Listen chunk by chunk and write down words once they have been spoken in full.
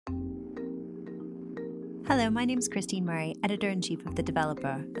Hello, my name's Christine Murray, Editor-in-Chief of The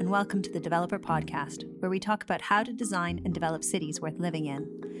Developer, and welcome to The Developer Podcast, where we talk about how to design and develop cities worth living in,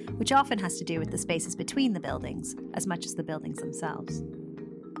 which often has to do with the spaces between the buildings, as much as the buildings themselves.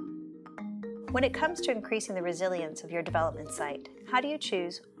 When it comes to increasing the resilience of your development site, how do you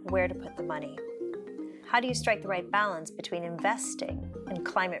choose where to put the money? How do you strike the right balance between investing in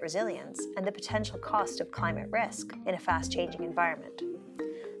climate resilience and the potential cost of climate risk in a fast-changing environment?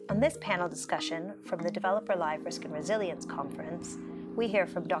 On this panel discussion from the Developer Live Risk and Resilience Conference, we hear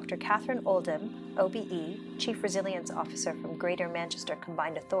from Dr Kathryn Oldham OBE, Chief Resilience Officer from Greater Manchester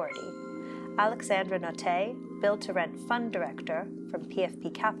Combined Authority, Alexandra Notay, Build-to-Rent Fund Director from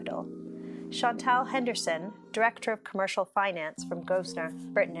PfP Capital, Chantal Henderson, Director of Commercial Finance from Grosvenor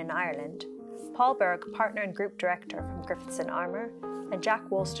Britain Ireland, Paul Berg, Partner and Group Director from Griffiths Armour, and Jack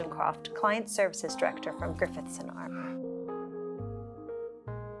Wolstencroft, Client Services Director from Griffiths Armour.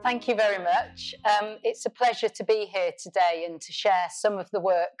 Thank you very much. It's a pleasure to be here today and to share some of the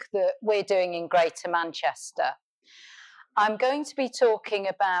work that we're doing in Greater Manchester. I'm going to be talking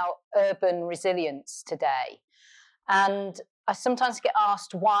about urban resilience today, and I sometimes get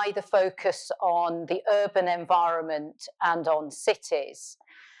asked why the focus on the urban environment and on cities.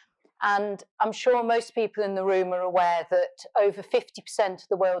 And I'm sure most people in the room are aware that over 50% of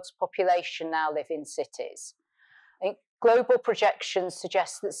the world's population now live in cities. I think global projections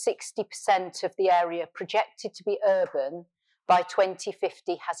suggest that 60% of the area projected to be urban by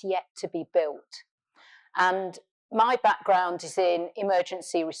 2050 has yet to be built. And my background is in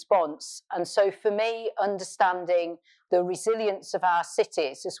emergency response. And so for me, understanding the resilience of our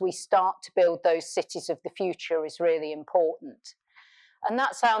cities as we start to build those cities of the future is really important. And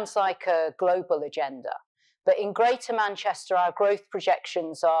that sounds like a global agenda. But in Greater Manchester, our growth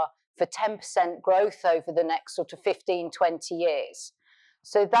projections are for 10% growth over the next sort of 15, 20 years.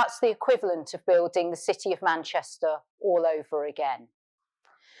 So that's the equivalent of building the city of Manchester all over again.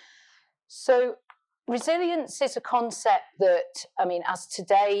 So resilience is a concept that, as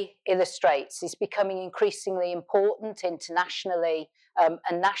today illustrates, is becoming increasingly important internationally and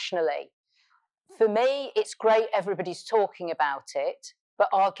nationally. For me, it's great everybody's talking about it, but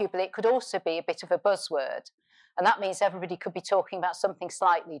arguably it could also be a bit of a buzzword. And that means everybody could be talking about something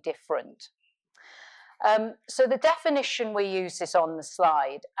slightly different. So the definition we use is on the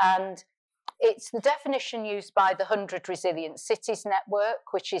slide, and it's the definition used by the 100 Resilient Cities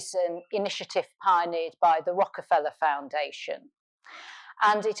Network, which is an initiative pioneered by the Rockefeller Foundation.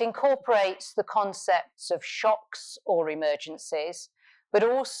 And it incorporates the concepts of shocks or emergencies, but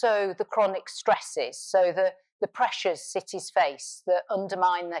also the chronic stresses, so the pressures cities face that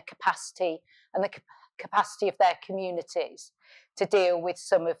undermine their capacity and the capacity of their communities to deal with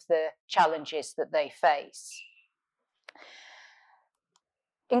some of the challenges that they face.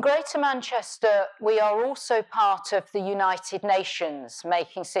 In Greater Manchester, we are also part of the United Nations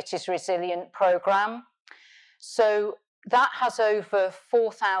Making Cities Resilient programme. So that has over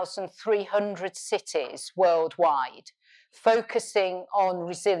 4,300 cities worldwide, focusing on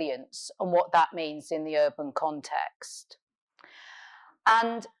resilience and what that means in the urban context.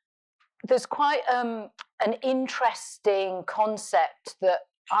 And there's quite an interesting concept that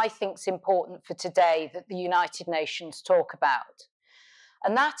I think is important for today that the United Nations talk about.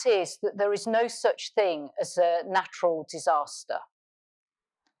 And that is that there is no such thing as a natural disaster.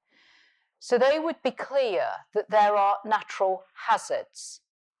 So they would be clear that there are natural hazards,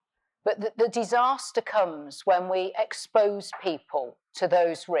 but that the disaster comes when we expose people to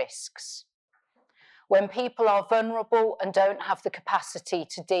those risks, when people are vulnerable and don't have the capacity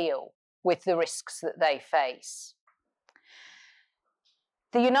to deal with the risks that they face.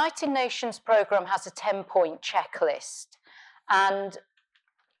 The United Nations programme has a 10-point checklist, and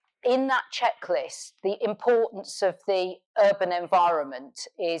in that checklist, the importance of the urban environment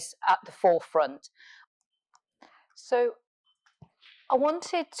is at the forefront. So I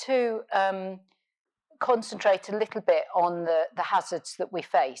wanted to concentrate a little bit on the hazards that we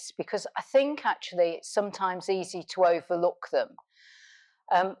face, because I think actually it's sometimes easy to overlook them.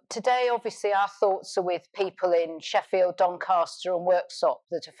 Today, obviously, our thoughts are with people in Sheffield, Doncaster and Worksop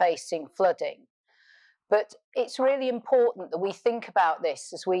that are facing flooding. But it's really important that we think about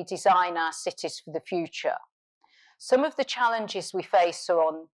this as we design our cities for the future. Some of the challenges we face are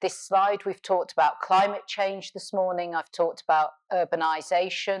on this slide. We've talked about climate change this morning. I've talked about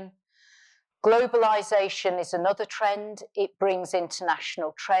urbanisation. Globalisation is another trend. It brings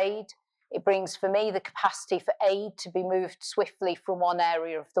international trade. It brings, for me, the capacity for aid to be moved swiftly from one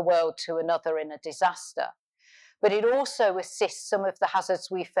area of the world to another in a disaster. But it also assists some of the hazards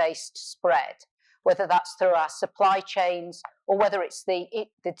we face to spread, whether that's through our supply chains or whether it's the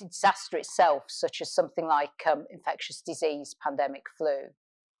disaster itself, such as something like infectious disease, pandemic flu.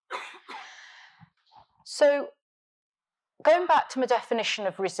 So going back to my definition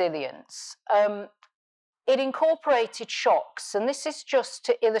of resilience, it incorporated shocks, and this is just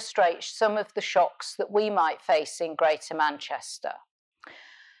to illustrate some of the shocks that we might face in Greater Manchester.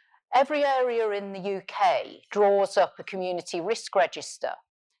 Every area in the UK draws up a community risk register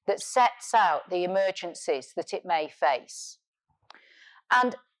that sets out the emergencies that it may face.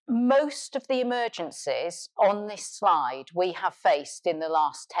 And most of the emergencies on this slide we have faced in the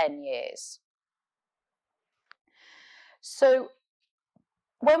last 10 years. So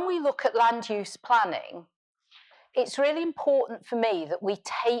when we look at land use planning, it's really important for me that we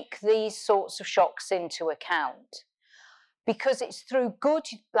take these sorts of shocks into account, because it's through good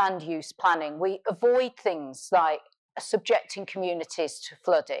land use planning we avoid things like subjecting communities to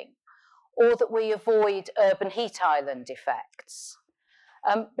flooding, or that we avoid urban heat island effects.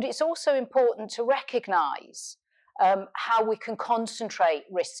 But it's also important to recognise how we can concentrate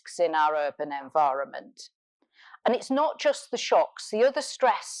risks in our urban environment. And it's not just the shocks. The other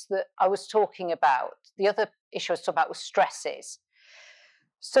stress that I was talking about, the other issue I was talking about was stresses.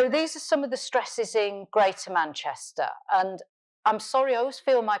 So these are some of the stresses in Greater Manchester. And I'm sorry, I always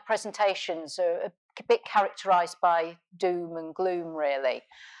feel my presentations are a bit characterised by doom and gloom, really.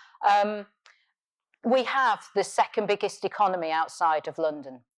 We have the second biggest economy outside of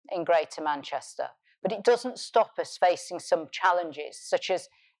London in Greater Manchester, but it doesn't stop us facing some challenges, such as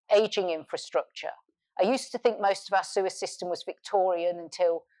ageing infrastructure. I used to think most of our sewer system was Victorian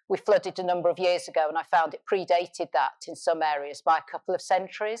until we flooded a number of years ago, and I found it predated that in some areas by a couple of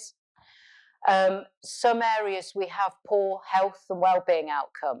centuries. Some areas we have poor health and well-being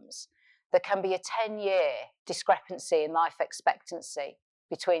outcomes. There can be a 10-year discrepancy in life expectancy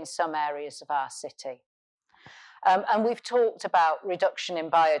between some areas of our city. And we've talked about reduction in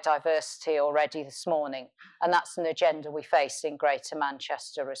biodiversity already this morning, and that's an agenda we face in Greater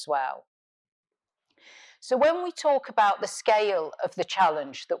Manchester as well. So when we talk about the scale of the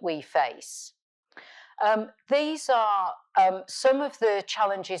challenge that we face, these are some of the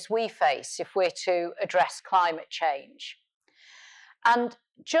challenges we face if we're to address climate change. And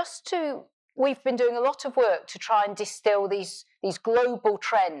we've been doing a lot of work to try and distill these global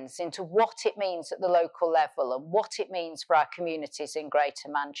trends into what it means at the local level and what it means for our communities in Greater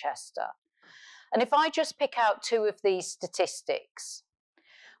Manchester. And if I just pick out two of these statistics,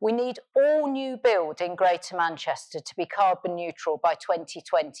 we need all new build in Greater Manchester to be carbon neutral by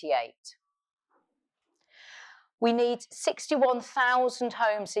 2028. We need 61,000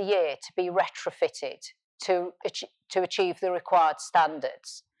 homes a year to be retrofitted to achieve the required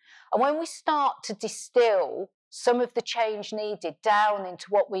standards. And when we start to distill some of the change needed down into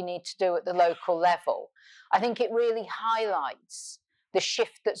what we need to do at the local level, I think it really highlights the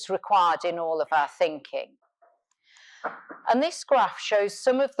shift that's required in all of our thinking. And this graph shows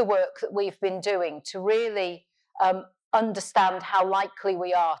some of the work that we've been doing to really understand how likely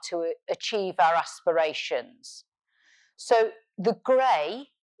we are to achieve our aspirations. So the grey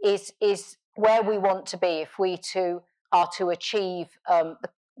is where we want to be if we are to achieve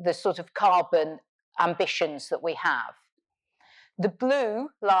the sort of carbon ambitions that we have. The blue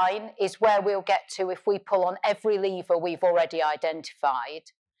line is where we'll get to if we pull on every lever we've already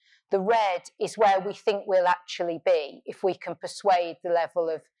identified. The red is where we think we'll actually be if we can persuade the level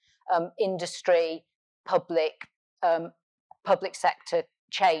of industry, public sector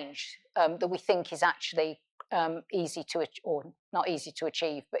change that we think is actually easy to, or not easy to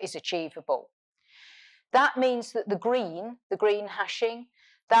achieve, but is achievable. That means that the green hashing,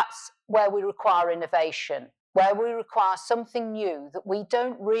 that's where we require innovation, where we require something new that we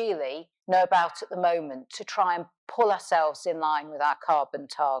don't really know about at the moment to try and pull ourselves in line with our carbon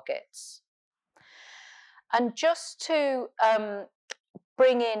targets. And just to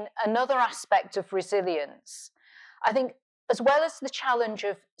bring in another aspect of resilience, I think as well as the challenge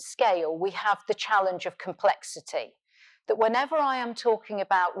of scale, we have the challenge of complexity. That whenever I am talking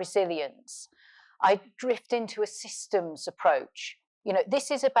about resilience, I drift into a systems approach. You know,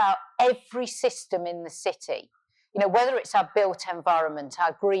 this is about every system in the city. You know, whether it's our built environment,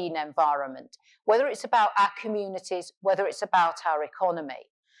 our green environment, whether it's about our communities, whether it's about our economy.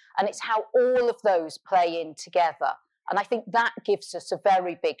 And it's how all of those play in together. And I think that gives us a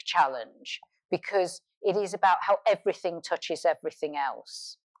very big challenge, because it is about how everything touches everything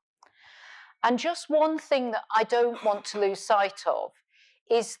else. And just one thing that I don't want to lose sight of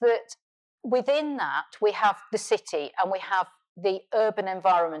is that within that we have the city and we have the urban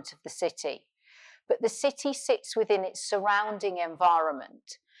environment of the city. But the city sits within its surrounding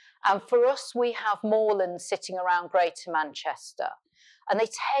environment. And for us, we have moorlands sitting around Greater Manchester, and they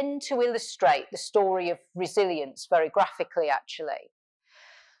tend to illustrate the story of resilience very graphically, actually.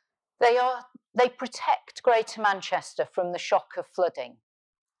 They protect Greater Manchester from the shock of flooding.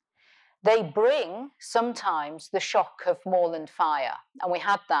 They bring, sometimes, the shock of moorland fire, and we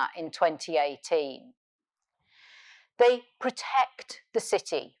had that in 2018. They protect the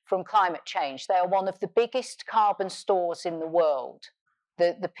city from climate change. They are one of the biggest carbon stores in the world,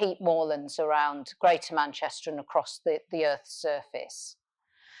 the peat moorlands around Greater Manchester and across the Earth's surface.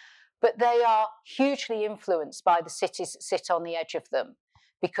 But they are hugely influenced by the cities that sit on the edge of them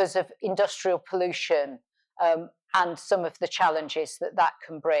because of industrial pollution and some of the challenges that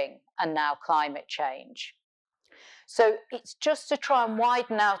can bring, and now climate change. So it's just to try and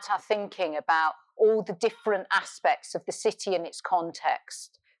widen out our thinking about all the different aspects of the city and its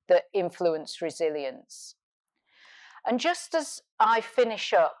context that influence resilience. And just as I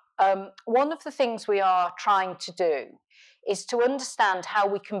finish up, one of the things we are trying to do is to understand how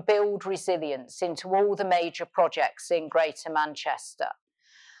we can build resilience into all the major projects in Greater Manchester.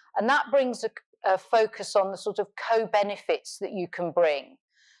 And that brings a focus on the sort of co-benefits that you can bring.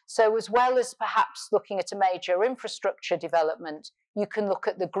 So as well as perhaps looking at a major infrastructure development, you can look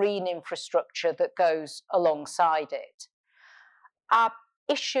at the green infrastructure that goes alongside it. Our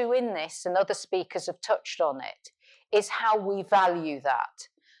issue in this, and other speakers have touched on it, is how we value that.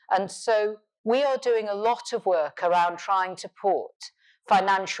 And so we are doing a lot of work around trying to put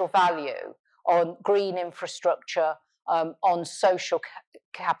financial value on green infrastructure, on social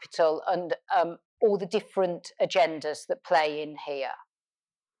capital, and all the different agendas that play in here.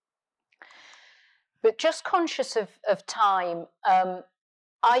 But just conscious of time,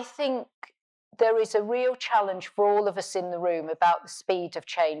 I think there is a real challenge for all of us in the room about the speed of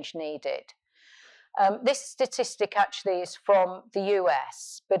change needed. This statistic actually is from the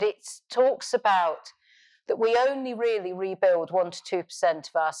US, but it talks about that we only really rebuild 1 to 2%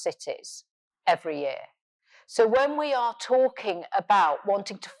 of our cities every year. So when we are talking about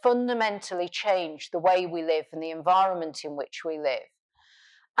wanting to fundamentally change the way we live and the environment in which we live,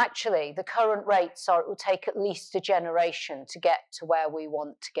 actually the current rates are it will take at least a generation to get to where we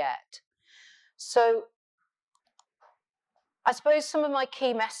want to get. So I suppose some of my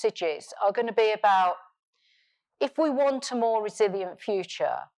key messages are going to be about, if we want a more resilient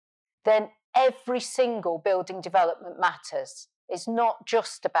future, then every single building development matters. It's not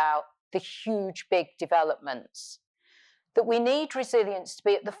just about the huge, big developments. That we need resilience to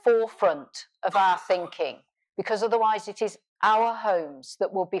be at the forefront of our thinking, because otherwise it is our homes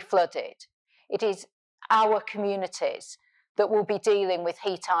that will be flooded. It is our communities that will be dealing with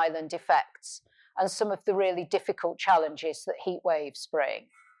heat island effects and some of the really difficult challenges that heat waves bring.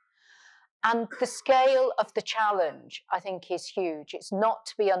 And the scale of the challenge, I think, is huge. It's not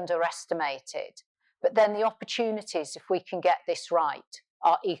to be underestimated. But then the opportunities, if we can get this right,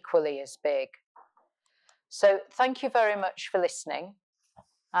 are equally as big. So thank you very much for listening,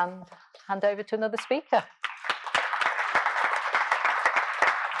 and hand over to another speaker.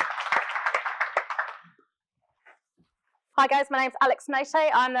 Hi guys, my name's Alexandra Notay.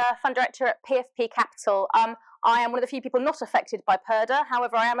 I'm the fund director at PfP Capital. I am one of the few people not affected by PERDA.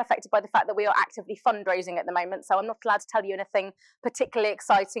 However, I am affected by the fact that we are actively fundraising at the moment, so I'm not allowed to tell you anything particularly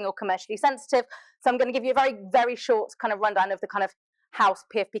exciting or commercially sensitive. So I'm going to give you a very, very short kind of rundown of the kind of house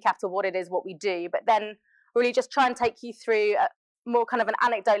PfP Capital, what it is, what we do, but then really just try and take you through more kind of an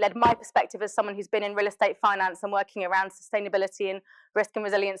anecdote-led, my perspective as someone who's been in real estate finance and working around sustainability and risk and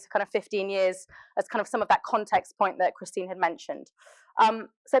resilience for kind of 15 years as kind of some of that context point that Christine had mentioned.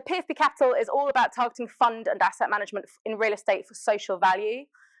 So PfP Capital is all about targeting fund and asset management in real estate for social value.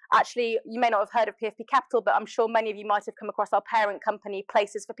 Actually, you may not have heard of PfP Capital, but I'm sure many of you might have come across our parent company,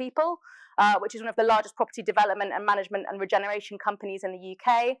 Places for People, which is one of the largest property development and management and regeneration companies in the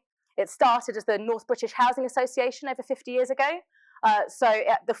UK. It started as the North British Housing Association over 50 years ago.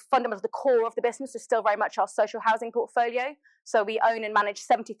 The fundamental, the core of the business is still very much our social housing portfolio. So we own and manage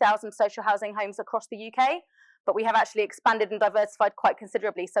 70,000 social housing homes across the UK, but we have actually expanded and diversified quite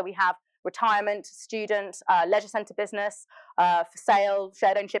considerably. So we have retirement, student, leisure centre business, for sale,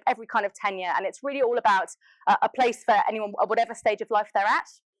 shared ownership, every kind of tenure. And it's really all about a place for anyone at whatever stage of life they're at.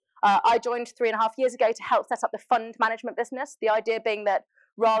 I joined 3.5 years ago to help set up the fund management business, the idea being that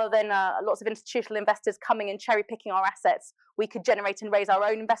rather than lots of institutional investors coming and cherry-picking our assets, we could generate and raise our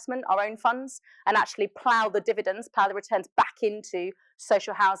own investment, our own funds, and actually plough the dividends, plough the returns back into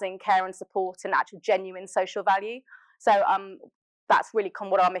social housing, care and support, and actual genuine social value. So that's really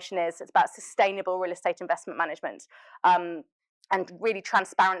what our mission is. It's about sustainable real estate investment management. And really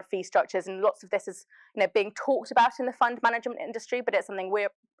transparent fee structures, and lots of this is being talked about in the fund management industry, but it's something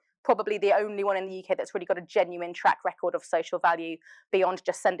we're probably the only one in the UK that's really got a genuine track record of social value beyond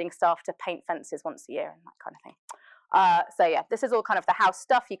just sending staff to paint fences once a year and that kind of thing. So yeah, this is all kind of the house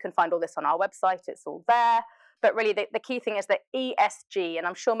stuff. You can find all this on our website. It's all there. But really, the key thing is that ESG, and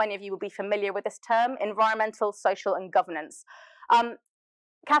I'm sure many of you will be familiar with this term, environmental, social, and governance.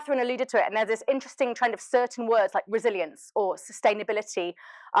 Kathryn alluded to it, and there's this interesting trend of certain words like resilience or sustainability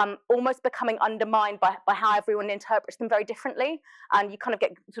almost becoming undermined by how everyone interprets them very differently, and you kind of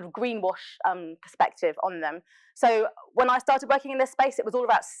get sort of greenwash perspective on them. So when I started working in this space, it was all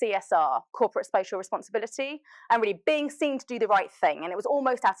about CSR, corporate social responsibility, and really being seen to do the right thing. And it was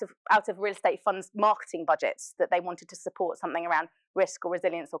almost out of real estate funds' marketing budgets that they wanted to support something around risk or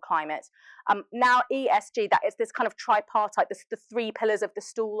resilience or climate. Now ESG, that is this kind of tripartite, the three pillars of the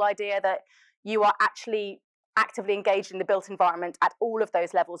stool idea, that you are actually actively engaged in the built environment at all of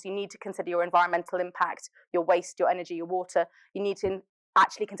those levels. You need to consider your environmental impact, your waste, your energy, your water. You need to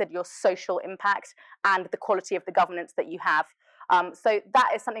actually consider your social impact and the quality of the governance that you have. So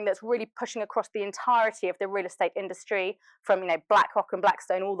that is something that's really pushing across the entirety of the real estate industry, from BlackRock and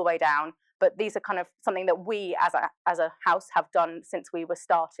Blackstone all the way down. But these are kind of something that we as a house have done since we were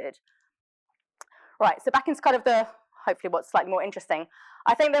started. Right, so back into kind of hopefully what's slightly more interesting.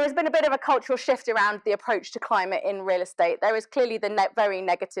 I think there has been a bit of a cultural shift around the approach to climate in real estate. There is clearly the very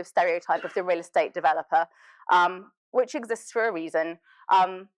negative stereotype of the real estate developer, which exists for a reason.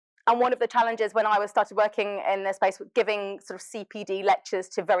 And one of the challenges when I started working in this space, giving sort of CPD lectures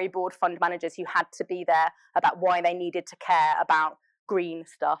to very bored fund managers who had to be there about why they needed to care about green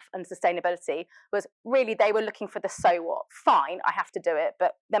stuff and sustainability, was really they were looking for the so what. Fine, I have to do it,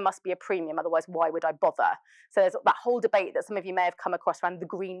 but there must be a premium, otherwise why would I bother? So there's that whole debate that some of you may have come across around the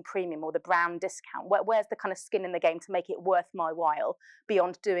green premium or the brown discount. Where's the kind of skin in the game to make it worth my while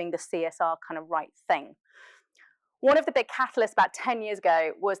beyond doing the CSR kind of right thing? One of the big catalysts about 10 years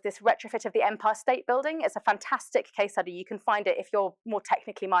ago was this retrofit of the Empire State Building. It's a fantastic case study. You can find it if you're more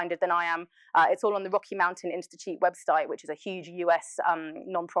technically minded than I am. It's all on the Rocky Mountain Institute website, which is a huge US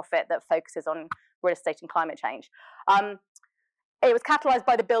nonprofit that focuses on real estate and climate change. It was catalysed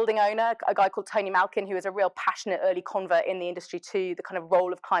by the building owner, a guy called Tony Malkin, who was a real passionate early convert in the industry to the kind of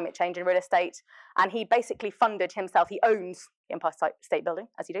role of climate change in real estate. And he basically funded himself. He owns the Empire State Building,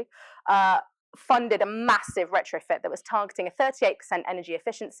 as you do. Funded a massive retrofit that was targeting a 38% energy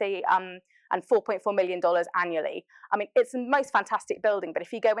efficiency and $4.4 million annually. I mean, it's the most fantastic building, but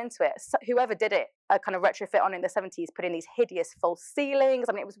if you go into it, whoever did it, a kind of retrofit on in the 70s, put in these hideous false ceilings.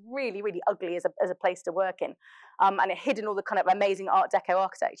 I mean, it was really, really ugly as a place to work in. And it hid in all the kind of amazing Art Deco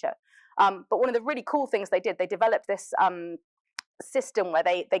architecture. But one of the really cool things they did, they developed this system where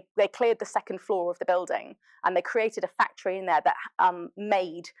they cleared the second floor of the building, and they created a factory in there that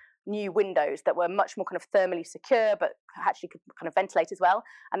made new windows that were much more kind of thermally secure, but actually could kind of ventilate as well.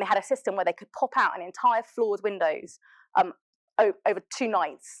 And they had a system where they could pop out an entire floor's windows over 2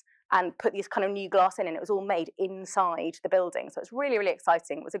 nights and put these kind of new glass in, and it was all made inside the building. So it's really, really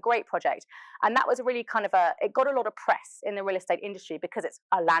exciting. It was a great project. And that was a really kind of it got a lot of press in the real estate industry because it's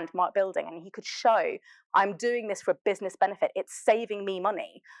a landmark building, and he could show, I'm doing this for a business benefit. It's saving me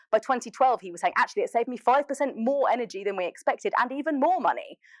money. By 2012, he was saying, actually, it saved me 5% more energy than we expected and even more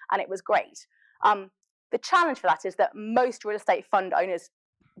money. And it was great. The challenge for that is that most real estate fund owners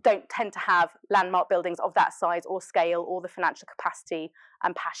don't tend to have landmark buildings of that size or scale or the financial capacity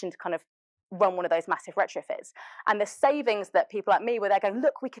and passion to kind of run one of those massive retrofits. And the savings that people like me were there going,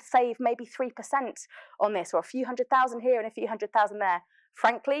 look, we could save maybe 3% on this, or a few $100,000 here and a few $100,000 there,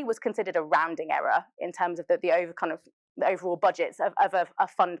 frankly, was considered a rounding error in terms of the overall budgets of a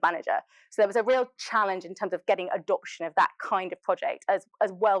fund manager. So there was a real challenge in terms of getting adoption of that kind of project, as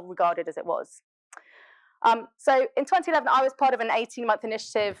well regarded as it was. So in 2011, I was part of an 18-month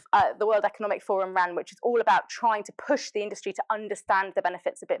initiative the World Economic Forum ran, which is all about trying to push the industry to understand the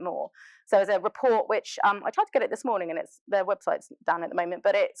benefits a bit more. So there's a report which I tried to get it this morning, and their website's down at the moment,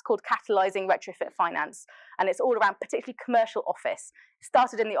 but it's called Catalysing Retrofit Finance, and it's all around particularly commercial office. It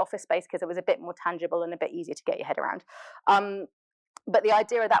started in the office space because it was a bit more tangible and a bit easier to get your head around. But the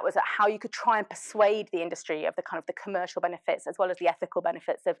idea of that was that how you could try and persuade the industry of the kind of the commercial benefits as well as the ethical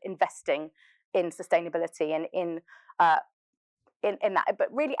benefits of investing in sustainability and in that. But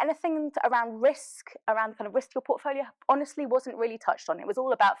really anything around risk, around kind of risk to your portfolio, honestly wasn't really touched on. It was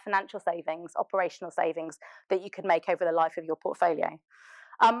all about financial savings, operational savings that you could make over the life of your portfolio.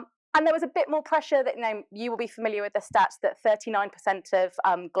 And there was a bit more pressure that, you will be familiar with the stats that 39% of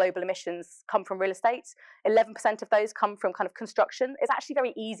global emissions come from real estate. 11% of those come from kind of construction. It's actually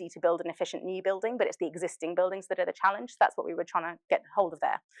very easy to build an efficient new building, but it's the existing buildings that are the challenge. That's what we were trying to get hold of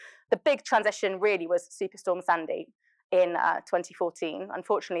there. The big transition really was Superstorm Sandy. in 2014.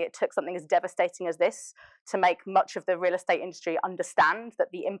 Unfortunately, it took something as devastating as this to make much of the real estate industry understand that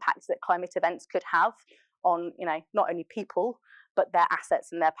the impacts that climate events could have on, not only people, but their assets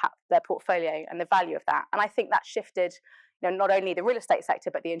and their portfolio and the value of that. And I think that shifted, not only the real estate sector,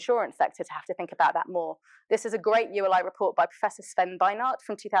 but the insurance sector to have to think about that more. This is a great ULI report by Professor Sven Beinart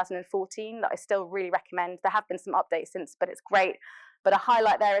from 2014 that I still really recommend. There have been some updates since, but it's great. But a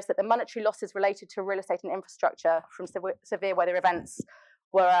highlight there is that the monetary losses related to real estate and infrastructure from severe weather events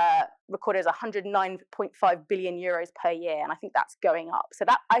were recorded as 109.5 billion euros per year. And I think that's going up. So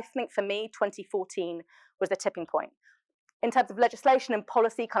that, I think for me, 2014 was the tipping point. In terms of legislation and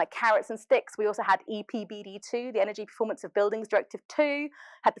policy, kind of carrots and sticks, we also had EPBD2, the Energy Performance of Buildings Directive 2,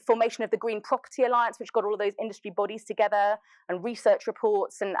 had the formation of the Green Property Alliance, which got all of those industry bodies together, and research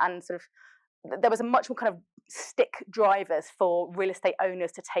reports, and sort of, there was a much more kind of stick drivers for real estate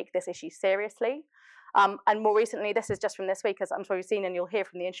owners to take this issue seriously. And more recently, this is just from this week, as I'm sure you've seen and you'll hear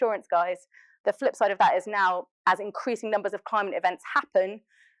from the insurance guys, the flip side of that is now, as increasing numbers of climate events happen,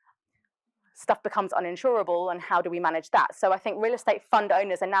 stuff becomes uninsurable, and how do we manage that? So I think real estate fund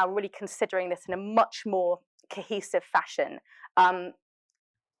owners are now really considering this in a much more cohesive fashion.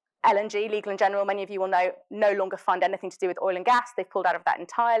 LNG, Legal and General, many of you will know, no longer fund anything to do with oil and gas. They've pulled out of that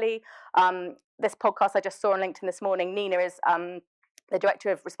entirely. This podcast I just saw on LinkedIn this morning, Nina is the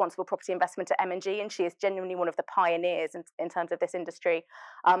Director of Responsible Property Investment at M&G, and she is genuinely one of the pioneers in terms of this industry.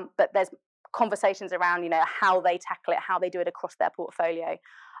 But there's conversations around, how they tackle it, how they do it across their portfolio.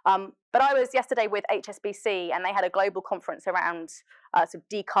 But I was yesterday with HSBC, and they had a global conference around sort of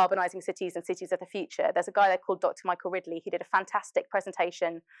decarbonising cities and cities of the future. There's a guy there called Dr. Michael Ridley. He did a fantastic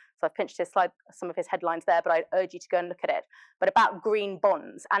presentation. So I've pinched his slide, some of his headlines there, but I'd urge you to go and look at it. But about green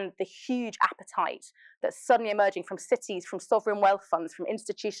bonds and the huge appetite that's suddenly emerging from cities, from sovereign wealth funds, from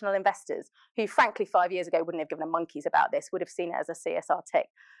institutional investors, who frankly 5 years ago wouldn't have given a monkeys about this, would have seen it as a CSR tick.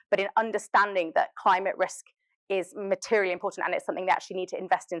 But in understanding that climate risk is materially important, and it's something they actually need to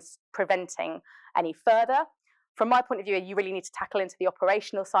invest in preventing any further. From my point of view, you really need to tackle into the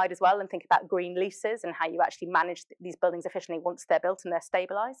operational side as well and think about green leases and how you actually manage these buildings efficiently once they're built and they're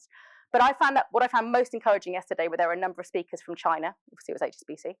stabilised. But I found that what I found most encouraging yesterday were there were a number of speakers from China, obviously it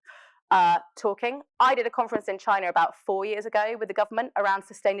was HSBC, talking. I did a conference in China about 4 years ago with the government around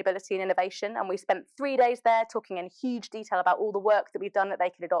sustainability and innovation, and we spent 3 days there talking in huge detail about all the work that we've done that they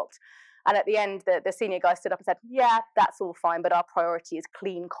could adopt. And at the end, the senior guy stood up and said, yeah, that's all fine, but our priority is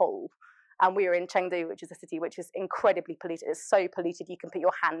clean coal. And we were in Chengdu, which is a city which is incredibly polluted. It's so polluted you can put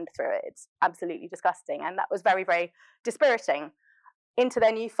your hand through it. It's absolutely disgusting. And that was very, very dispiriting. Into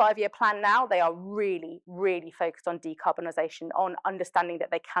their new 5-year plan now, they are really, really focused on decarbonisation, on understanding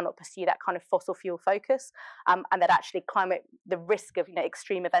that they cannot pursue that kind of fossil fuel focus, and that actually the risk of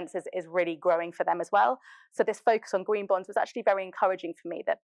extreme events is really growing for them as well. So this focus on green bonds was actually very encouraging for me,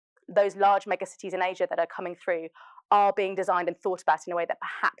 that those large megacities in Asia that are coming through are being designed and thought about in a way that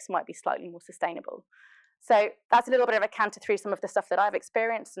perhaps might be slightly more sustainable. So that's a little bit of a canter through some of the stuff that I've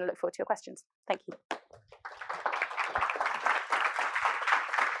experienced, and I look forward to your questions. Thank you.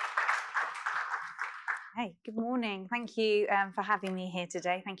 Hey, good morning. Thank you for having me here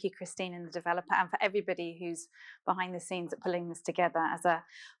today. Thank you, Christine and the developer, and for everybody who's behind the scenes at pulling this together. As a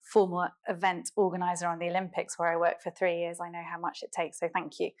former event organiser on the Olympics, where I worked for 3 years, I know how much it takes, so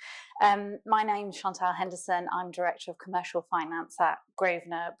thank you. My name's Chantal Henderson. I'm Director of Commercial Finance at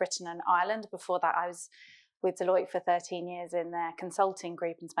Grosvenor Britain and Ireland. Before that, I was with Deloitte for 13 years in their consulting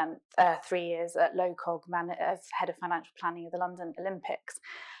group and spent 3 years at LOCOG as Head of Financial Planning of the London Olympics.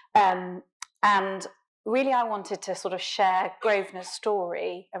 And really, I wanted to sort of share Grosvenor's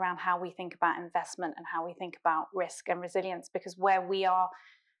story around how we think about investment and how we think about risk and resilience, because where we are,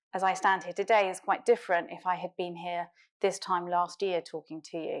 as I stand here today, is quite different if I had been here this time last year talking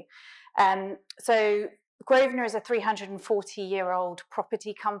to you. So Grosvenor is a 340-year-old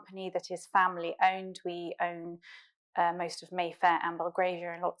property company that is family-owned. We own most of Mayfair and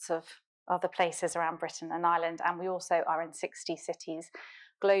Belgravia and lots of other places around Britain and Ireland, and we also are in 60 cities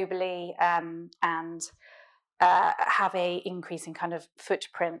globally, and have a increasing kind of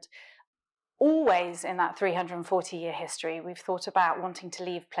footprint. Always in that 340-year history, we've thought about wanting to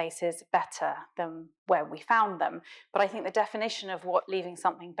leave places better than where we found them. But I think the definition of what leaving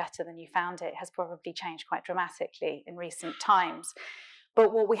something better than you found it has probably changed quite dramatically in recent times.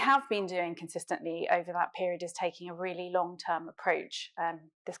 But what we have been doing consistently over that period is taking a really long-term approach.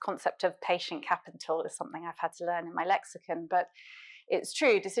 This concept of patient capital is something I've had to learn in my lexicon, but it's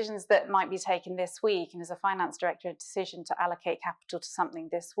true, decisions that might be taken this week, and as a finance director, a decision to allocate capital to something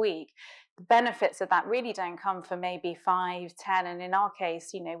this week, the benefits of that really don't come for maybe 5, 10, and in our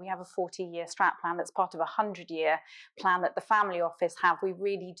case, we have a 40-year strat plan that's part of a 100-year plan that the family office have. We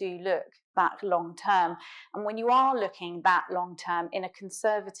really do look that long term. And when you are looking that long term in a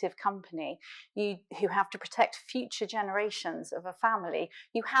conservative company, who have to protect future generations of a family,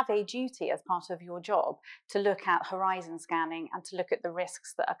 you have a duty as part of your job to look at horizon scanning and to look at the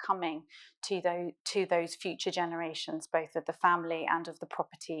risks that are coming to those future generations, both of the family and of the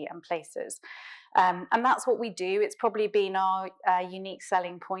property and places. And that's what we do. It's probably been our unique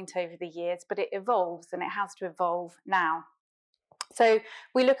selling point over the years, but it evolves, and it has to evolve now. So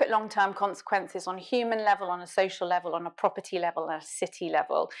we look at long-term consequences on a human level, on a social level, on a property level, and a city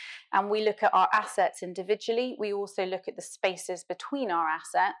level. And we look at our assets individually. We also look at the spaces between our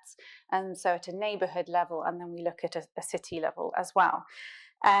assets, and so at a neighbourhood level, and then we look at a city level as well.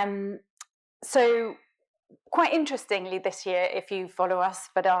 So quite interestingly this year, if you follow us,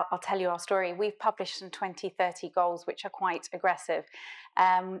 but I'll tell you our story, we've published some 2030 goals, which are quite aggressive.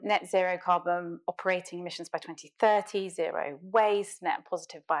 Net zero carbon operating emissions by 2030, zero waste, net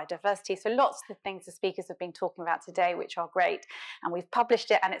positive biodiversity. So lots of the things the speakers have been talking about today, which are great. And we've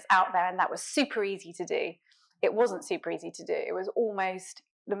published it and it's out there, and that was super easy to do. It wasn't super easy to do. It was almost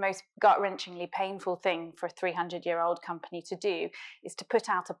the most gut-wrenchingly painful thing for a 300-year-old company to do, is to put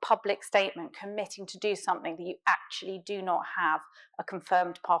out a public statement committing to do something that you actually do not have a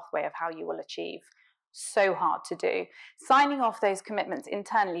confirmed pathway of how you will achieve. So hard to do. Signing off those commitments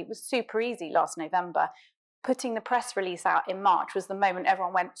internally was super easy last November. Putting the press release out in March was the moment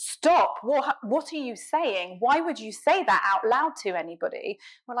everyone went, stop, what are you saying? Why would you say that out loud to anybody?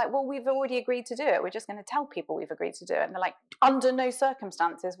 We're like, well, we've already agreed to do it. We're just going to tell people we've agreed to do it. And they're like, under no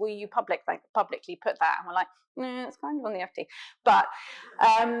circumstances will you publicly put that. And we're like, it's kind of on the FT. But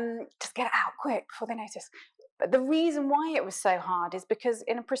just get it out quick before they notice. But the reason why it was so hard is because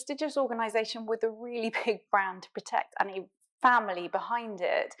in a prestigious organisation with a really big brand to protect and a family behind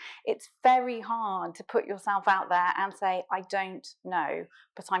it, it's very hard to put yourself out there and say, I don't know,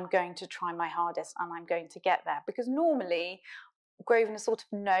 but I'm going to try my hardest and I'm going to get there. Because normally Grosvenor sort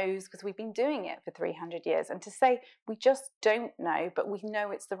of knows, because we've been doing it for 300 years, and to say we just don't know, but we know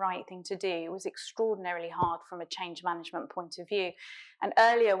it's the right thing to do, was extraordinarily hard from a change management point of view. And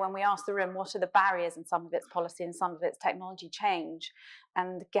earlier when we asked the room what are the barriers in some of its policy and some of its technology change,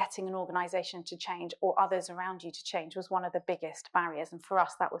 and getting an organisation to change or others around you to change was one of the biggest barriers, and for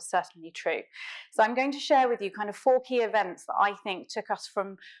us that was certainly true. So I'm going to share with you kind of 4 key events that I think took us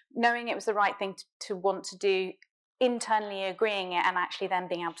from knowing it was the right thing to want to do, internally agreeing it, and actually then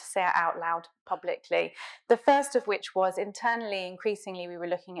being able to say it out loud publicly. The first of which was internally, increasingly, we were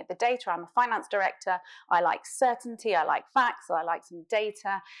looking at the data. I'm a finance director. I like certainty. I like facts. So I like some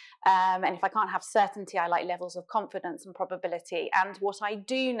data. And if I can't have certainty, I like levels of confidence and probability. And what I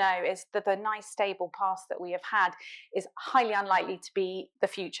do know is that the nice stable past that we have had is highly unlikely to be the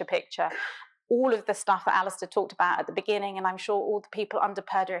future picture. All of the stuff that Alistair talked about at the beginning, and I'm sure all the people under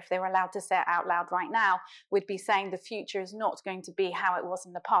PERDA, if they were allowed to say it out loud right now, would be saying the future is not going to be how it was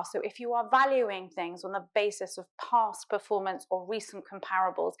in the past. So if you are valuing things on the basis of past performance or recent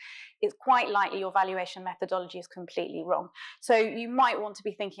comparables, it's quite likely your valuation methodology is completely wrong. So you might want to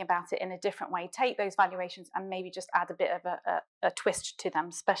be thinking about it in a different way. Take those valuations and maybe just add a bit of a twist to them,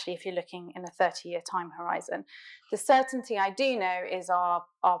 especially if you're looking in a 30-year time horizon. The certainty I do know is our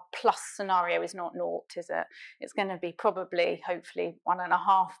plus scenario is not naught, is it? It's going to be probably, hopefully,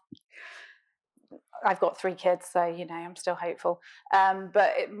 1.5. I've got 3 kids, so I'm still hopeful.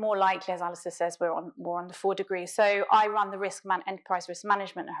 But more likely, as Alistair says, we're on the 4 degrees. So I run the enterprise risk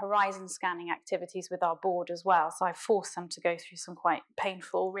management and horizon scanning activities with our board as well. So I forced them to go through some quite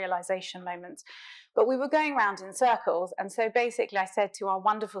painful realization moments. But we were going around in circles, and so basically I said to our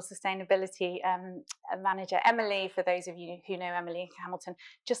wonderful sustainability manager, Emily, for those of you who know Emily Hamilton,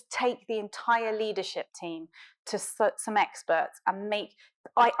 just take the entire leadership team to some experts and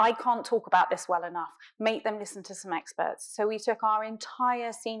I can't talk about this well enough, make them listen to some experts. So we took our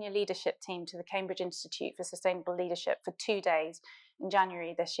entire senior leadership team to the Cambridge Institute for Sustainable Leadership for 2 days in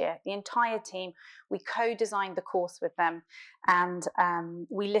January this year. The entire team, we co-designed the course with them, and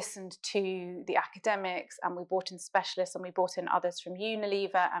we listened to the academics, and we brought in specialists, and we brought in others from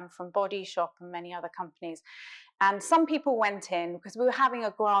Unilever and from Body Shop and many other companies. And some people went in because we were having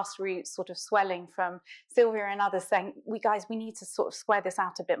a grassroots sort of swelling from Sylvia and others saying, we need to sort of square this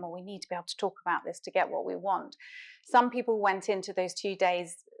out a bit more. We need to be able to talk about this to get what we want. Some people went into those 2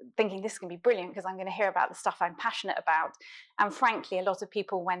 days thinking this is going to be brilliant because I'm going to hear about the stuff I'm passionate about. And frankly, a lot of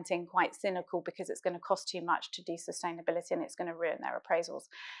people went in quite cynical because it's going to cost too much to do sustainability and it's going to ruin their appraisals.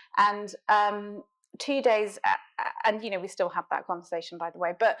 And 2 days, and we still have that conversation, by the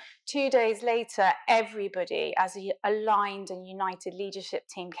way, but 2 days later, everybody as a aligned and united leadership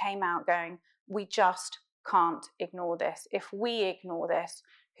team came out going, we just can't ignore this. If we ignore this,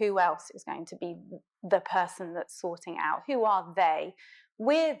 who else is going to be the person that's sorting out? Who are they?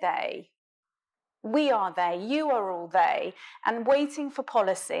 We're they. We are they, you are all they, and waiting for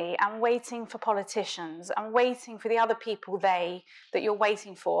policy and waiting for politicians and waiting for the other people that you're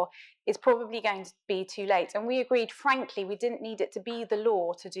waiting for is probably going to be too late. And we agreed, frankly, we didn't need it to be the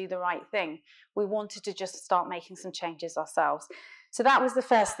law to do the right thing. We wanted to just start making some changes ourselves. So that was the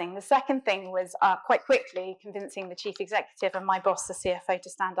first thing. The second thing was quite quickly convincing the chief executive and my boss, the CFO, to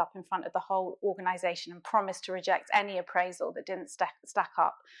stand up in front of the whole organisation and promise to reject any appraisal that didn't stack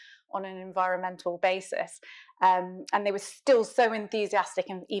up on an environmental basis. And they were still so enthusiastic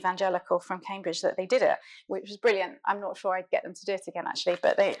and evangelical from Cambridge that they did it, which was brilliant. I'm not sure I'd get them to do it again, actually,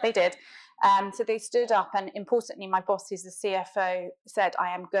 but they did. So they stood up, and importantly, my boss, who's the CFO, said,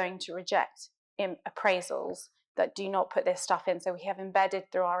 I am going to reject appraisals that do not put this stuff in. So we have embedded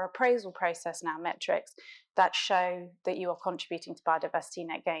through our appraisal process now metrics that show that you are contributing to biodiversity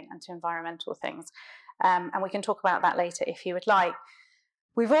net gain and to environmental things. And we can talk about that later if you would like.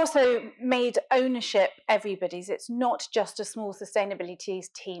 We've also made ownership everybody's. It's not just a small sustainability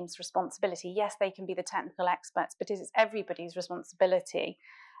team's responsibility. Yes, they can be the technical experts, but it is everybody's responsibility.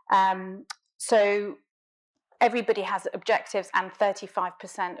 So everybody has objectives, and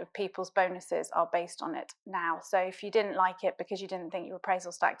 35% of people's bonuses are based on it now. So if you didn't like it because you didn't think your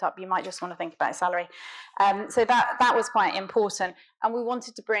appraisal stacked up, you might just want to think about salary. So that was quite important. And we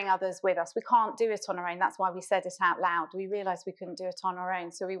wanted to bring others with us. We can't do it on our own. That's why we said it out loud. We realised we couldn't do it on our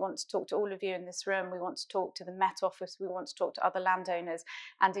own. So we want to talk to all of you in this room. We want to talk to the Met Office. We want to talk to other landowners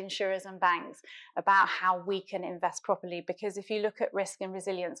and insurers and banks about how we can invest properly. Because if you look at risk and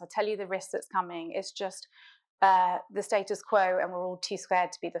resilience, I'll tell you the risk that's coming. It's just the status quo, and we're all too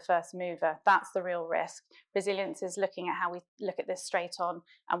scared to be the first mover. That's the real risk. Resilience is looking at how we look at this straight on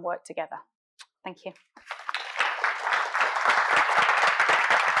and work together. Thank you.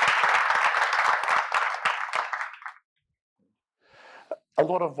 A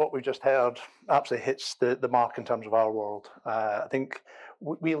lot of what we just heard absolutely hits the mark in terms of our world. I think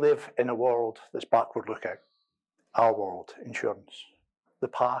we live in a world that's backward looking. Our world, insurance. The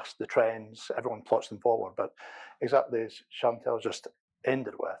past, the trends, everyone plots them forward, but exactly as Chantal just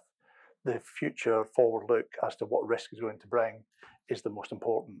ended with, the future forward look as to what risk is going to bring is the most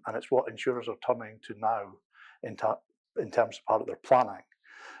important, and it's what insurers are turning to now in terms of part of their planning.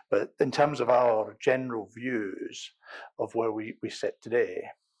 But in terms of our general views of where we sit today,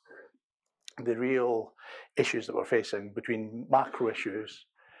 the real issues that we're facing between macro issues,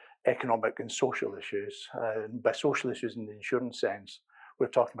 economic and social issues, by social issues in the insurance sense, we're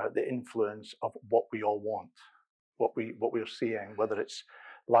talking about the influence of what we all want, what we're seeing, whether it's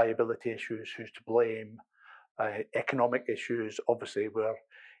liability issues, who's to blame, economic issues. Obviously, we're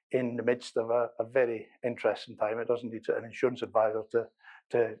in the midst of a very interesting time. It doesn't need an insurance advisor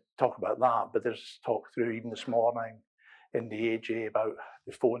to talk about that, but there's talk through even this morning in the AJ about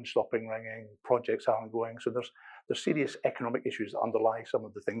the phone stopping ringing, projects aren't going. So there's serious economic issues that underlie some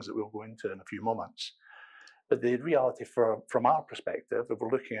of the things that we'll go into in a few moments. But the reality from our perspective, if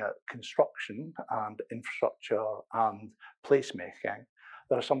we're looking at construction and infrastructure and placemaking,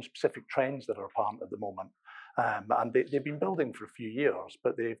 there are some specific trends that are apparent at the moment. And they've been building for a few years,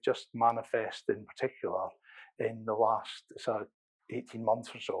 but they've just manifested in particular in the last 18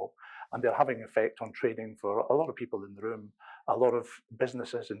 months or so. And they're having an effect on trading for a lot of people in the room, a lot of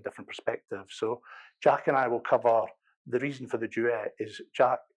businesses in different perspectives. So Jack and I will cover the reason for the duet is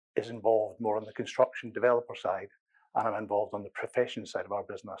Jack is involved more on the construction developer side, and I'm involved on the profession side of our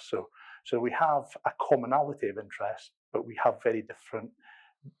business. So we have a commonality of interest, but we have very different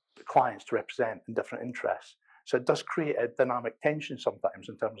clients to represent and different interests. So it does create a dynamic tension sometimes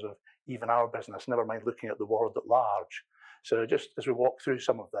in terms of even our business, never mind looking at the world at large. So just as we walk through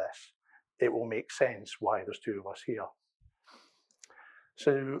some of this, it will make sense why there's two of us here.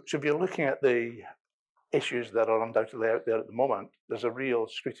 So if you're looking at the issues that are undoubtedly out there at the moment, there's a real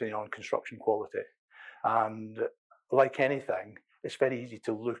scrutiny on construction quality. And like anything, it's very easy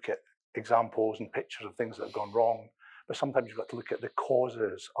to look at examples and pictures of things that have gone wrong, but sometimes you've got to look at the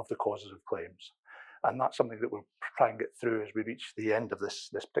causes of claims. And that's something that we'll try and get through as we reach the end of this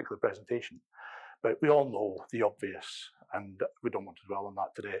particular presentation. But we all know the obvious, and we don't want to dwell on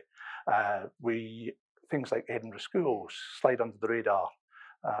that today. Things like Edinburgh schools slide under the radar.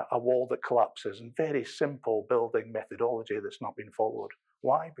 a wall that collapses, and very simple building methodology that's not been followed.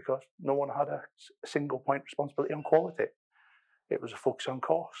 Why? Because no one had a single point responsibility on quality. It was a focus on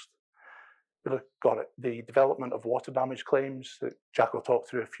cost. We've got it, the development of water damage claims, that Jack will talk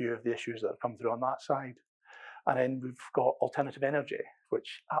through a few of the issues that have come through on that side. And then we've got alternative energy,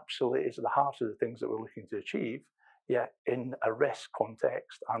 which absolutely is at the heart of the things that we're looking to achieve, yet in a risk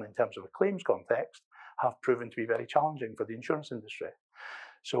context and in terms of a claims context, have proven to be very challenging for the insurance industry.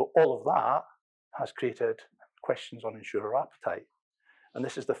 So all of that has created questions on insurer appetite. And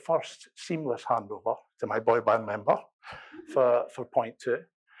this is the first seamless handover to my boy band member for point two.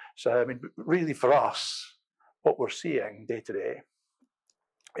 So, I mean, really for us, what we're seeing day to day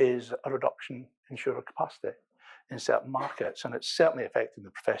is a reduction in insurer capacity in certain markets. And it's certainly affecting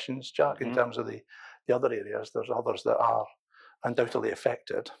the professions, Jack, in terms of the other areas. There's others that are undoubtedly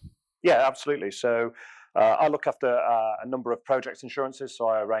affected. Yeah, absolutely. So I look after a number of project insurances. So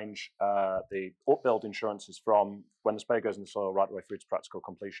I arrange the upbuild insurances from when the spade goes in the soil right the way through to practical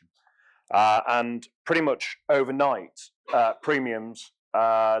completion. And pretty much overnight, premiums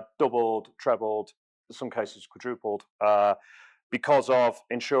doubled, trebled, in some cases quadrupled, because of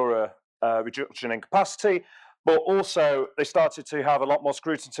insurer reduction in capacity. But also, they started to have a lot more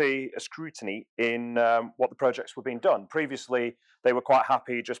scrutiny in what the projects were being done. Previously, they were quite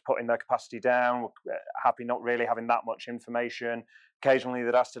happy just putting their capacity down, happy not really having that much information. Occasionally,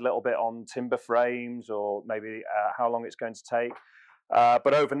 they'd asked a little bit on timber frames or maybe how long it's going to take.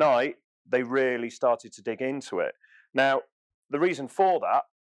 But overnight, they really started to dig into it. Now, the reason for that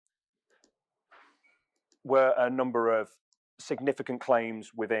were a number of significant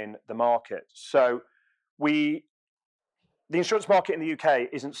claims within the market. So the insurance market in the UK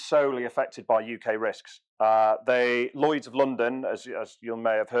isn't solely affected by UK risks. Lloyd's of London, as you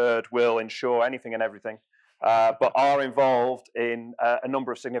may have heard, will insure anything and everything, but are involved in a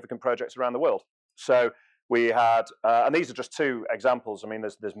number of significant projects around the world. So we had, and these are just two examples. I mean,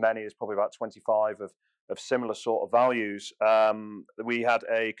 there's many. There's probably about 25 of similar sort of values. We had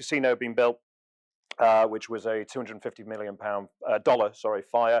a casino being built, which was a $250 million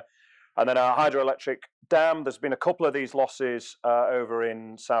fire. And then a hydroelectric dam. There's been a couple of these losses over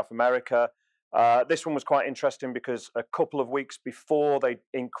in South America. This one was quite interesting because a couple of weeks before they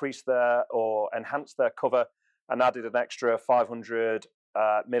increased or enhanced their cover and added an extra $500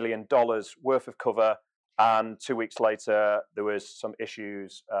 million worth of cover. And 2 weeks later, there was some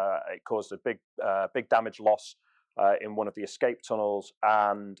issues. It caused a big damage loss in one of the escape tunnels,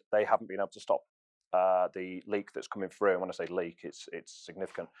 and they haven't been able to stop the leak that's coming through. And when I say leak, it's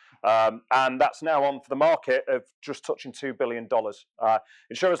significant. And that's now on for the market of just touching $2 billion.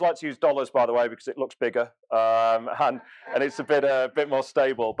 Insurers like to use dollars, by the way, because it looks bigger and it's a bit more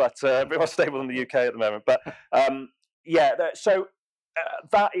stable, but a bit more stable than the UK at the moment. But so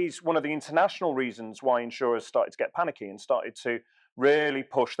that is one of the international reasons why insurers started to get panicky and started to really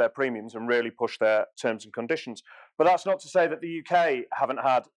push their premiums and really push their terms and conditions. But that's not to say that the UK haven't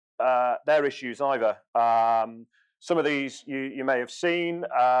had their issues either. Some of these you may have seen.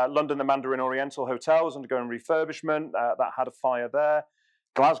 London, the Mandarin Oriental Hotel was undergoing refurbishment. That had a fire there.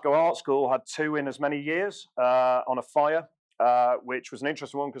 Glasgow Art School had 2 in as many years on a fire, which was an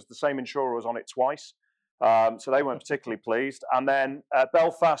interesting one because the same insurer was on it twice. So they weren't particularly pleased. And then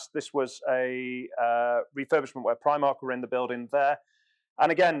Belfast, this was a refurbishment where Primark were in the building there.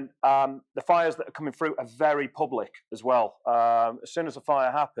 And again, the fires that are coming through are very public as well. As soon as a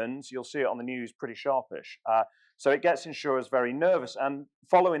fire happens, you'll see it on the news pretty sharpish. So it gets insurers very nervous. And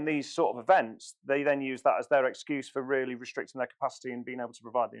following these sort of events, they then use that as their excuse for really restricting their capacity and being able to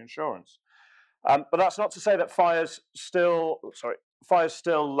provide the insurance. But that's not to say that fire's still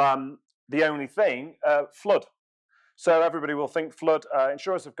the only thing. Flood. So everybody will think flood.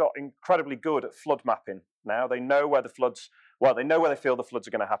 Insurers have got incredibly good at flood mapping now. They know where they know where they feel the floods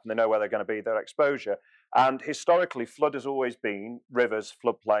are going to happen. They know where they're going to be, their exposure. And historically, flood has always been rivers,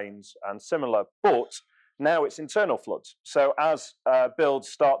 floodplains, and similar. But now it's internal floods. So as builds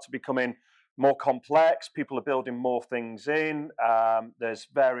start to becoming more complex, people are building more things in. There's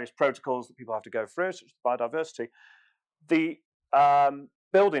various protocols that people have to go through, such as biodiversity. The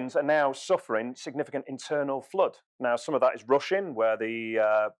buildings are now suffering significant internal flood. Now, some of that is rushing, where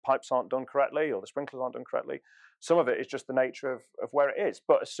the pipes aren't done correctly or the sprinklers aren't done correctly. Some of it is just the nature of where it is.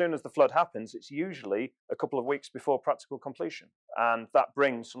 But as soon as the flood happens, it's usually a couple of weeks before practical completion. And that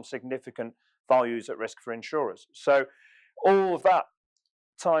brings some significant values at risk for insurers. So all of that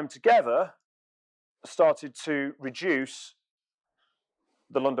time together started to reduce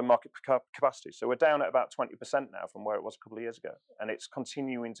the London market capacity. So we're down at about 20% now from where it was a couple of years ago, and it's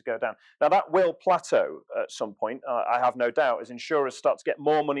continuing to go down. Now that will plateau at some point, I have no doubt, as insurers start to get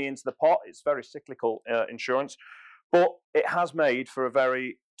more money into the pot. It's very cyclical insurance, but it has made for a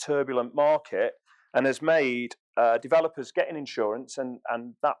very turbulent market and has made developers getting insurance and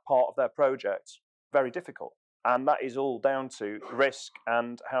that part of their projects very difficult. And that is all down to risk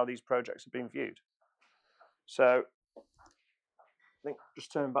and how these projects are being viewed. So I think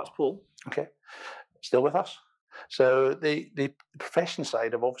just turning back to Paul. Okay, still with us. So the profession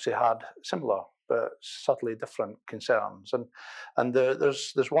side have obviously had similar but subtly different concerns. And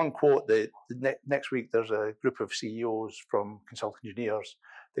there's one quote that next week there's a group of CEOs from Consult Engineers,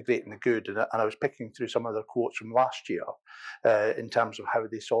 the great and the good, and I was picking through some of their quotes from last year in terms of how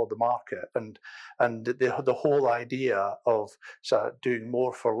they saw the market, and the whole idea of sort of doing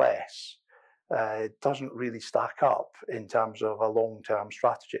more for less doesn't really stack up in terms of a long-term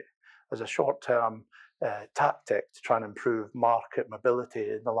strategy. As a short-term tactic to try and improve market mobility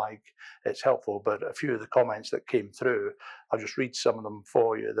and the like, it's helpful. But a few of the comments that came through, I'll just read some of them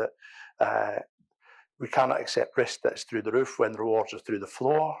for you. That we cannot accept risk that's through the roof when the rewards are through the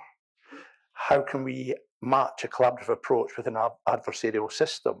floor. How can we match a collaborative approach with an adversarial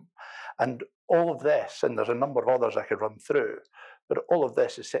system? And all of this, and there's a number of others I could run through, but all of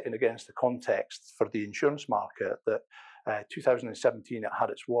this is sitting against the context for the insurance market that 2017, it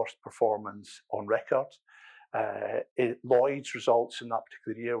had its worst performance on record. Lloyd's results in that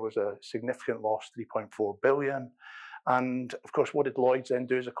particular year was a significant loss, 3.4 billion. And of course, what did Lloyd's then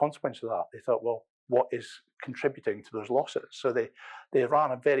do as a consequence of that? They thought, well, what is contributing to those losses? So they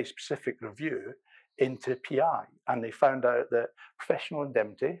ran a very specific review into PI, and they found out that professional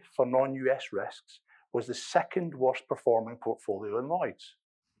indemnity for non-US risks was the second worst performing portfolio in Lloyd's.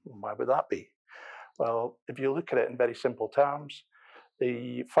 Why would that be? Well, if you look at it in very simple terms,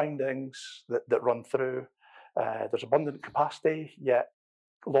 the findings that run through, there's abundant capacity, yet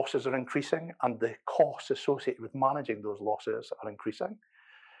losses are increasing, and the costs associated with managing those losses are increasing.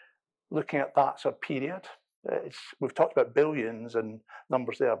 Looking at that sort of period, we've talked about billions and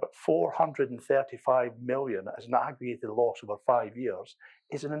numbers there, but 435 million as an aggregated loss over 5 years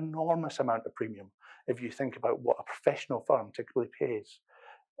is an enormous amount of premium if you think about what a professional firm typically pays.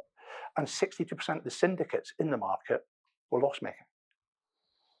 And 62% of the syndicates in the market were loss-making.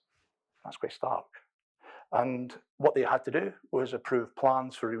 That's quite stark. And what they had to do was approve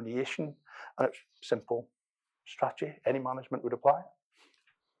plans for remediation, and it's simple strategy any management would apply.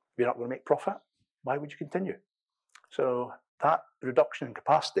 If you're not going to make profit, why would you continue? So that reduction in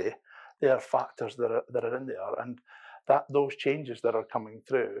capacity, there are factors that are in there, and those changes that are coming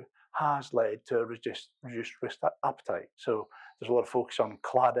through has led to a reduced risk appetite. So there's a lot of focus on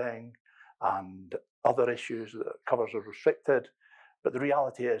cladding and other issues that covers are restricted. But the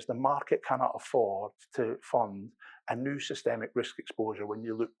reality is the market cannot afford to fund a new systemic risk exposure when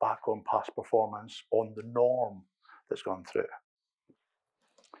you look back on past performance on the norm that's gone through.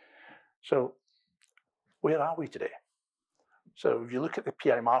 So where are we today? So if you look at the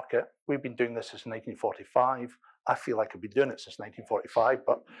PI market, we've been doing this since 1945. I feel like I've been doing it since 1945,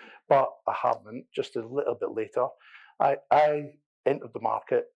 but I haven't, just a little bit later. I entered the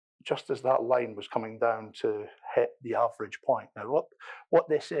market just as that line was coming down to hit the average point. Now, what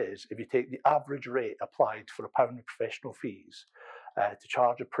this is, if you take the average rate applied for £1 of professional fees to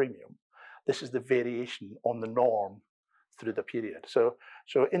charge a premium, this is the variation on the norm through the period. So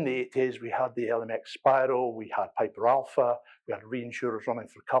in the 80s, we had the LMX spiral, we had Piper Alpha, we had reinsurers running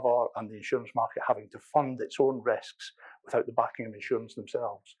for cover, and the insurance market having to fund its own risks without the backing of insurance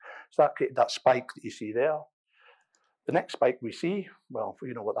themselves. So that created that spike that you see there. The next spike we see, well,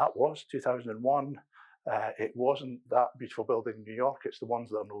 you know what that was, 2001. It wasn't that beautiful building in New York, it's the ones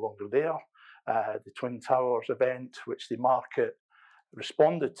that are no longer there. The Twin Towers event, which the market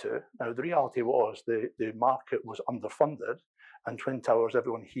responded to. Now, the reality was the market was underfunded, and Twin Towers,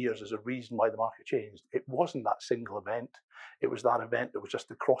 everyone hears as a reason why the market changed. It wasn't that single event. It was that event that was just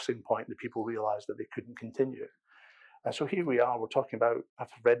the crossing point that people realized that they couldn't continue. And so here we are, we're talking about, I've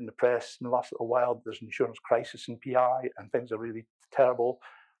read in the press in the last little while, there's an insurance crisis in PI and things are really terrible.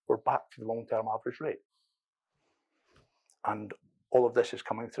 We're back to the long-term average rate. And all of this is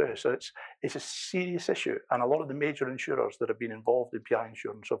coming through. So it's a serious issue. And a lot of the major insurers that have been involved in PI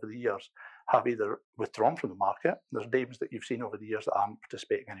insurance over the years have either withdrawn from the market. There's names that you've seen over the years that aren't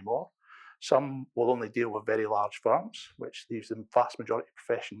participating anymore. Some will only deal with very large firms, which leaves the vast majority of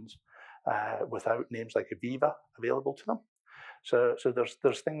professions without names like Aviva available to them. So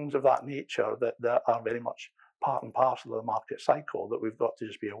there's things of that nature that are very much part and parcel of the market cycle that we've got to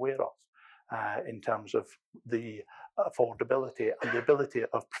just be aware of. in terms of the affordability and the ability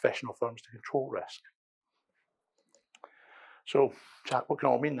of professional firms to control risk. So, Jack, what can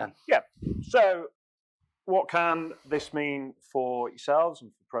it all mean then? Yeah. So, what can this mean for yourselves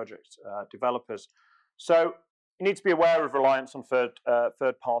and for project developers? So, you need to be aware of reliance on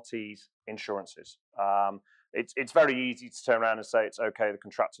third parties' insurances. It's very easy to turn around and say it's okay, the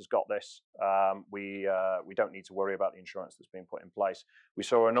contractor's got this. We don't need to worry about the insurance that's being put in place. We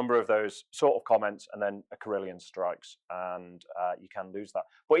saw a number of those sort of comments, and then a Carillion strikes, and you can lose that.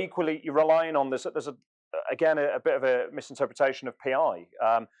 But equally, you're relying on this. There's again a bit of a misinterpretation of PI.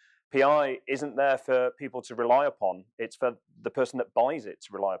 PI isn't there for people to rely upon. It's for the person that buys it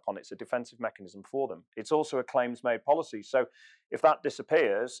to rely upon. It's a defensive mechanism for them. It's also a claims-made policy. So if that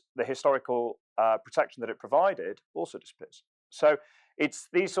disappears, the historical protection that it provided also disappears. So it's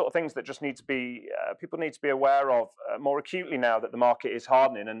these sort of things that just need to be, people need to be aware of more acutely now that the market is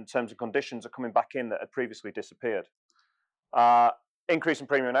hardening and terms and conditions are coming back in that had previously disappeared. Increase in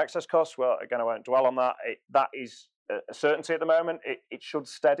premium and excess costs, well, again, I won't dwell on that. That is a certainty at the moment. It should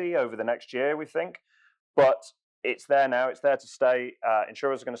steady over the next year, we think, but it's there now. It's there to stay.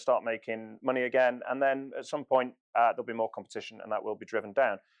 Insurers are going to start making money again, and then at some point there'll be more competition, and that will be driven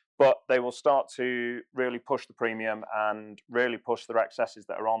down. But they will start to really push the premium and really push their excesses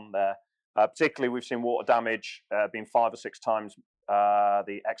that are on there. Particularly, we've seen water damage being 5 or 6 times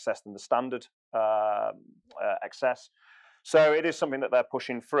the excess than the standard excess. So it is something that they're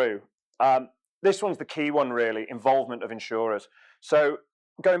pushing through. This one's the key one, really, involvement of insurers. So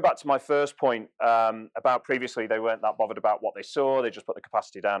going back to my first point about previously, they weren't that bothered about what they saw. They just put the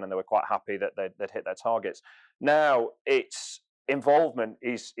capacity down and they were quite happy that they'd hit their targets. Now, it's involvement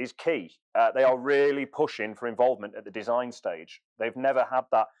is key. They are really pushing for involvement at the design stage. They've never had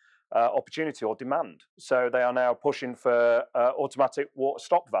that opportunity or demand. So they are now pushing for automatic water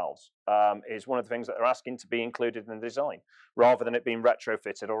stop valves is one of the things that they're asking to be included in the design, rather than it being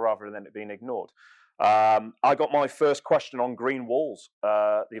retrofitted or rather than it being ignored. I got my first question on green walls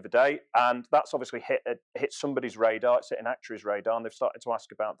the other day, and that's obviously hit somebody's radar. It's hit an actuary's radar, and they've started to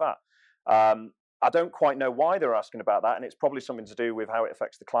ask about that. I don't quite know why they're asking about that, and it's probably something to do with how it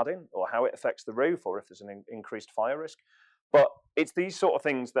affects the cladding or how it affects the roof or if there's an increased fire risk. But it's these sort of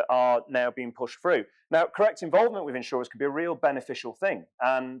things that are now being pushed through. Now, correct involvement with insurers can be a real beneficial thing.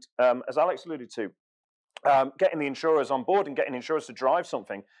 And as Alex alluded to, getting the insurers on board and getting insurers to drive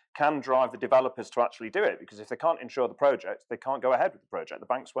something can drive the developers to actually do it, because if they can't insure the project, they can't go ahead with the project. The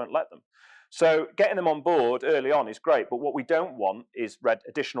banks won't let them. So getting them on board early on is great, but what we don't want is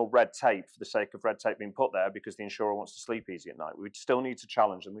additional red tape for the sake of red tape being put there because the insurer wants to sleep easy at night. We still need to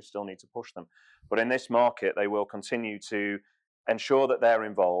challenge them. We still need to push them. But in this market, they will continue to ensure that they're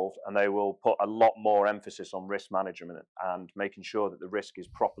involved, and they will put a lot more emphasis on risk management and making sure that the risk is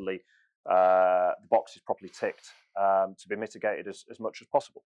properly, the box is properly ticked to be mitigated as much as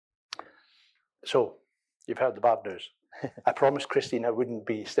possible. So, you've heard the bad news. I promised Christine I wouldn't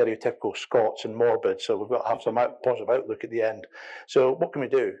be stereotypical Scots and morbid, so we've got to have some positive outlook at the end. So what can we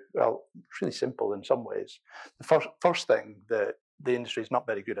do? Well, it's really simple in some ways. The first thing that the industry is not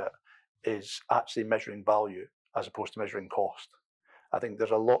very good at is actually measuring value as opposed to measuring cost. I think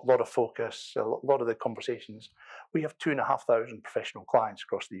there's a lot of focus, a lot of the conversations. We have 2,500 professional clients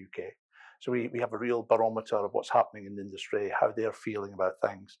across the UK. So we have a real barometer of what's happening in the industry, how they're feeling about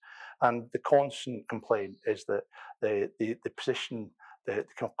things. And the constant complaint is that the position, the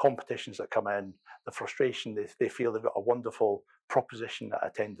competitions that come in, the frustration, they feel they've got a wonderful proposition at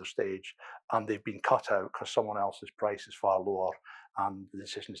a tender stage and they've been cut out because someone else's price is far lower and the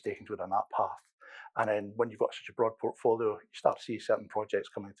decision is taken to go down that path. And then when you've got such a broad portfolio, you start to see certain projects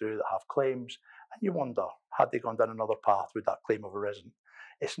coming through that have claims, and you wonder, had they gone down another path, would that claim have arisen?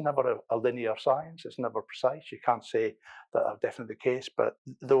 It's never a linear science, it's never precise. You can't say that that's definitely the case, but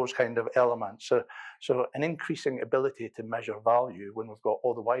those kind of elements. So an increasing ability to measure value when we've got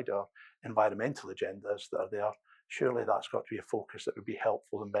all the wider environmental agendas that are there, surely that's got to be a focus that would be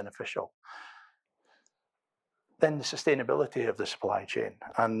helpful and beneficial. Then the sustainability of the supply chain.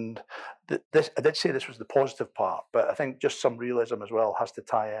 And I did say this was the positive part, but I think just some realism as well has to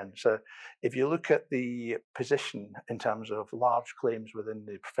tie in. So if you look at the position in terms of large claims within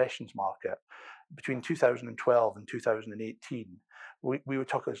the professions market, between 2012 and 2018, we would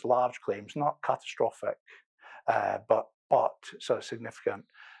talk as large claims, not catastrophic, but sort of significant,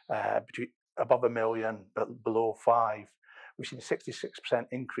 between above 1 million, but below 5 million. We've seen a 66%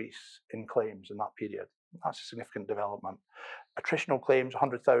 increase in claims in that period. That's a significant development. Attritional claims,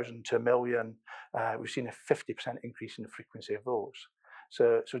 100,000 to 1 million, we've seen a 50% increase in the frequency of those.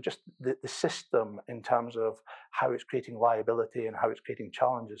 So just the system in terms of how it's creating liability and how it's creating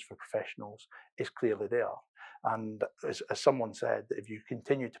challenges for professionals is clearly there. And as someone said, if you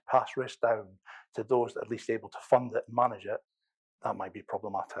continue to pass risk down to those that are at least able to fund it and manage it, that might be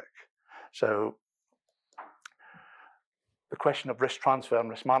problematic. So the question of risk transfer and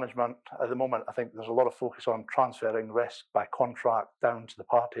risk management, at the moment, I think there's a lot of focus on transferring risk by contract down to the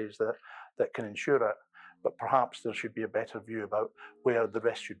parties that can insure it. But perhaps there should be a better view about where the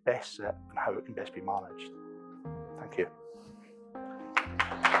risk should best sit and how it can best be managed. Thank you.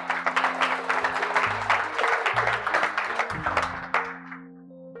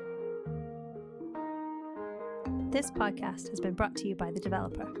 This podcast has been brought to you by The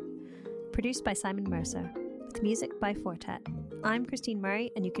Developer. Produced by Simon Mercer, with music by Fortet. I'm Christine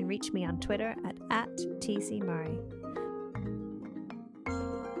Murray, and you can reach me on Twitter at @TCMurray.